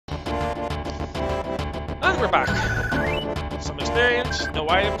we're back. Some experience, no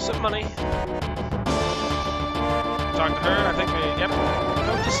items, some money. Talk to her, I think yep.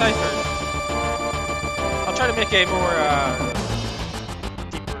 Code deciphered. I'll try to make a more,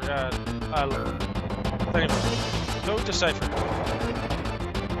 deeper, anyway. Code deciphered.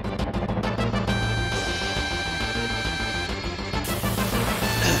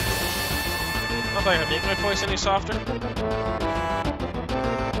 I don't think I can make my voice any softer.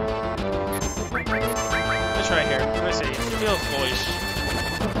 Let's try here. Let's see. Female voice.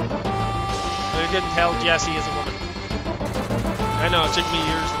 You can tell Jessie is a woman. I know, it took me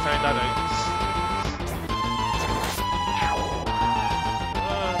years to find that out.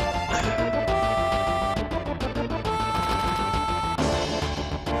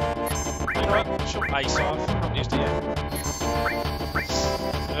 You know what? Show ice off. I'm used to it.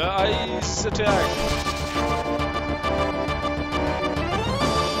 Ice attack.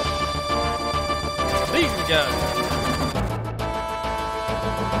 Beam gun.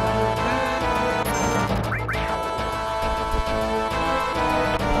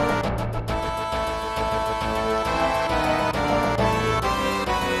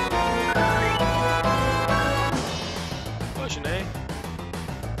 Potion, eh?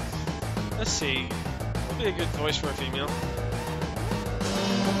 Let's see. What would be a good voice for a female?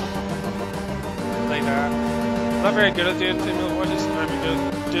 Like that. I'm not very good at doing female voices. I'm not very good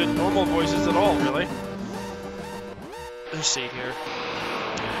at doing normal voices at all, really. Let's see here.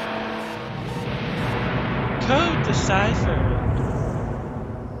 Code deciphered.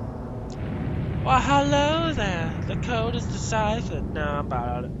 Well, hello there. The code is deciphered. No, I'm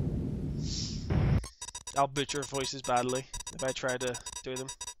bad at it. I'll butcher voices badly if I try to do them.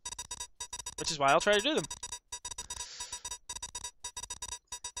 Which is why I'll try to do them.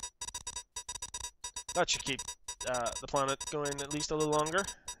 That should keep the planet going at least a little longer.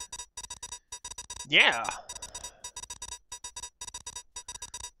 Yeah!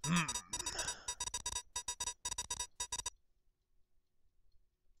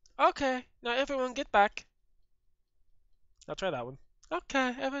 Okay, now everyone get back. I'll try that one.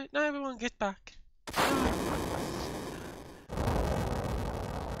 Okay, now everyone get back.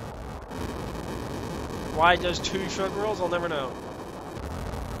 Why does 2 shrug rolls? I'll never know.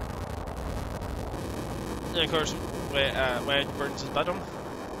 And of course, Wade burns his bottom.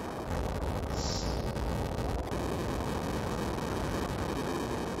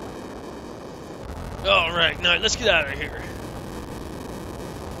 Alright, now let's get out of here.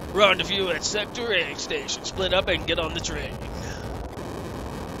 Rendezvous at Sector 8 station. Split up and get on the train.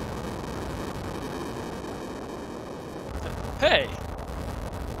 Hey!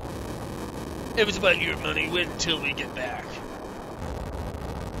 If it's about your money, wait until we get back.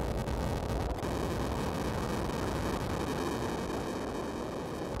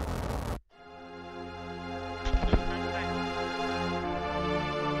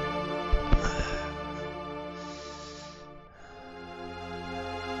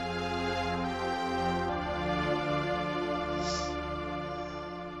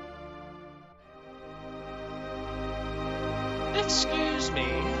 Excuse me.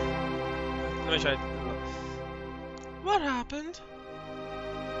 Let me try. What happened?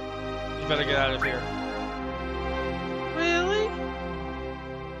 You better get out of here. Really?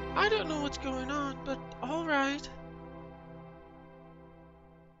 I don't know what's going on, but alright.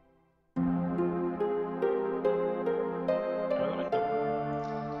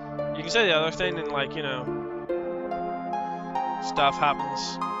 You can say the other thing and, like, you know, stuff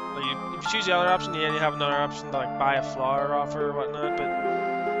happens. Like if you choose the other option, yeah, you have another option to like buy a flower off her or whatnot, but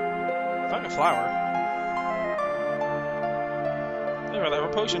fuck a flower. I'd rather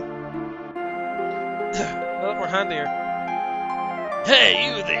have a potion. A lot more handier. Hey,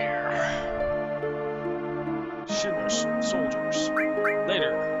 you there! Shivers, soldiers.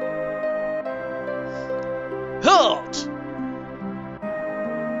 Later. Halt!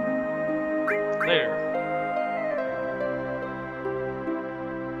 Later.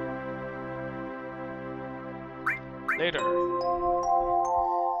 Later.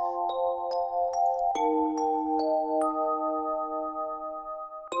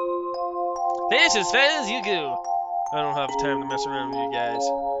 This as fast as you go. I don't have time to mess around with you guys.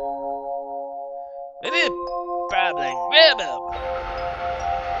 Maybe babbling.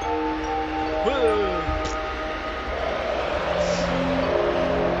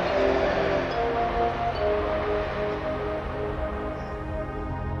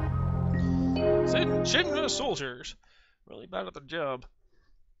 Shinra soldiers. Really bad at the job.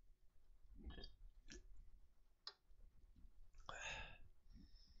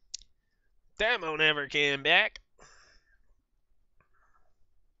 Damo never came back.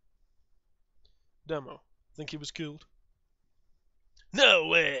 Demo. think he was killed. No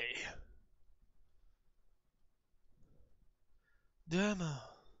way! Demo.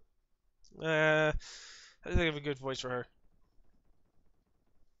 I think I have a good voice for her.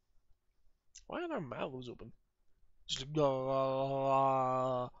 Why are their mouths open? Just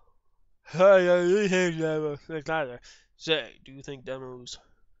like, hey, say, do you think Demo's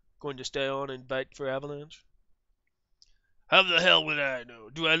going to stay on and bite for Avalanche? How the hell would I know?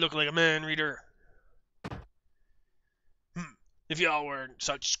 Do I look like a man reader? If y'all weren't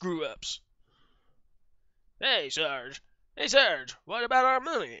such screw-ups. Hey, Sarge, what about our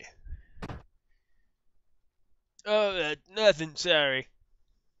money? Oh, nothing, sorry.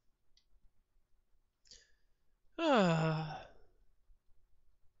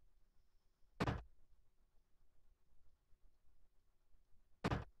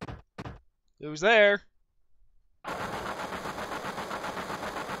 Who's there?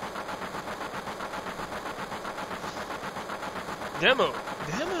 Demo.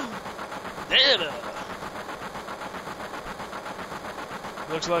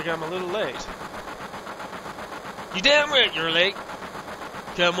 Looks like I'm a little late. You damn right you're late.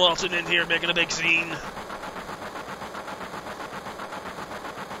 Come waltzing in here making a big scene.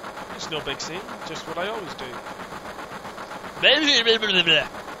 It's no big scene, just what I always do.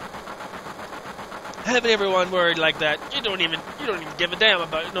 Having everyone worried like that, you don't even give a damn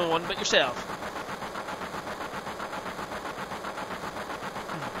about no one but yourself.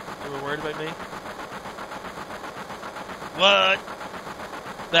 You were worried about me? What?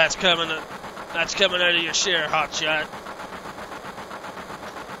 That's coming out of your share, hotshot.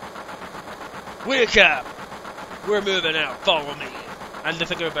 Wake up! We're moving out. Follow me. I need to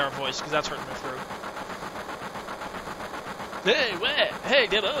think of a better voice because that's hurting my throat. Hey, what? Hey,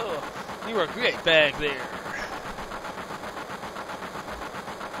 Demo. You were great back there.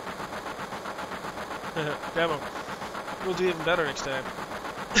 Demo. We'll do even better next time.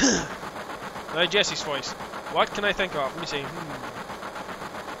 Now Jesse's voice. What can I think of? Let me see.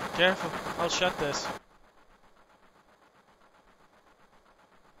 Careful. I'll shut this.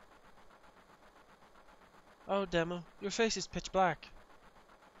 Oh, Demo. Your face is pitch black.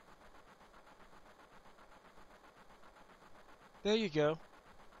 There you go.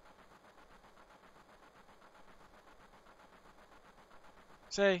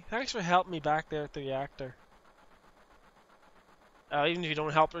 Say, thanks for helping me back there at the reactor. Even if you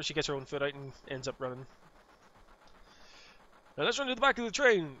don't help her, she gets her own foot out and ends up running. Now let's run to the back of the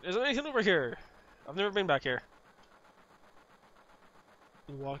train. Is there anything over here? I've never been back here.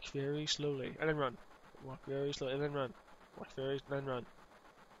 You walk very slowly, and then run. Walk very slowly, and then run. Walk very, then run.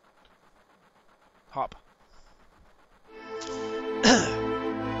 Hop.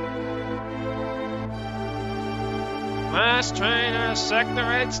 Last train at Sector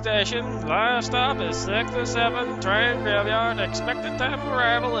 8 station. Last stop is Sector 7 train graveyard. Expected time of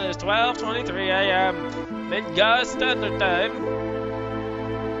arrival is 12:23 a.m. Mid-Gauss Standard Time.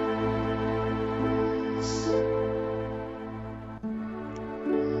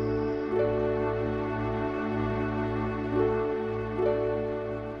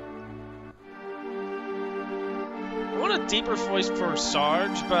 I want a deeper voice for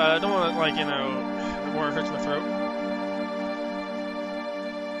Sarge, but I don't want it, like, more it hurts my throat.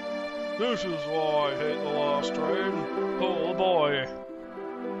 This is why I hate the last train. Oh boy.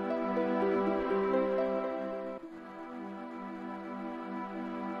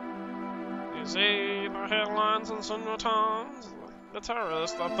 You see the headlines in Sunday Times? The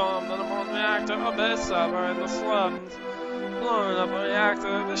terrorists that bombed an important reactor of VII in the slums. Blowing up a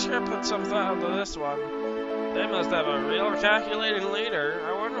reactor, they sure put some thought into this one. They must have a real calculating leader.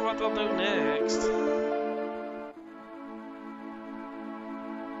 I wonder what they'll do next.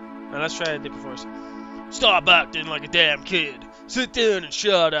 Now let's try a deeper voice. Stop acting like a damn kid. Sit down and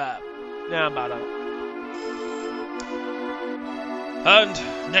shut up. Now I'm about out. And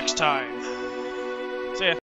next time. See ya.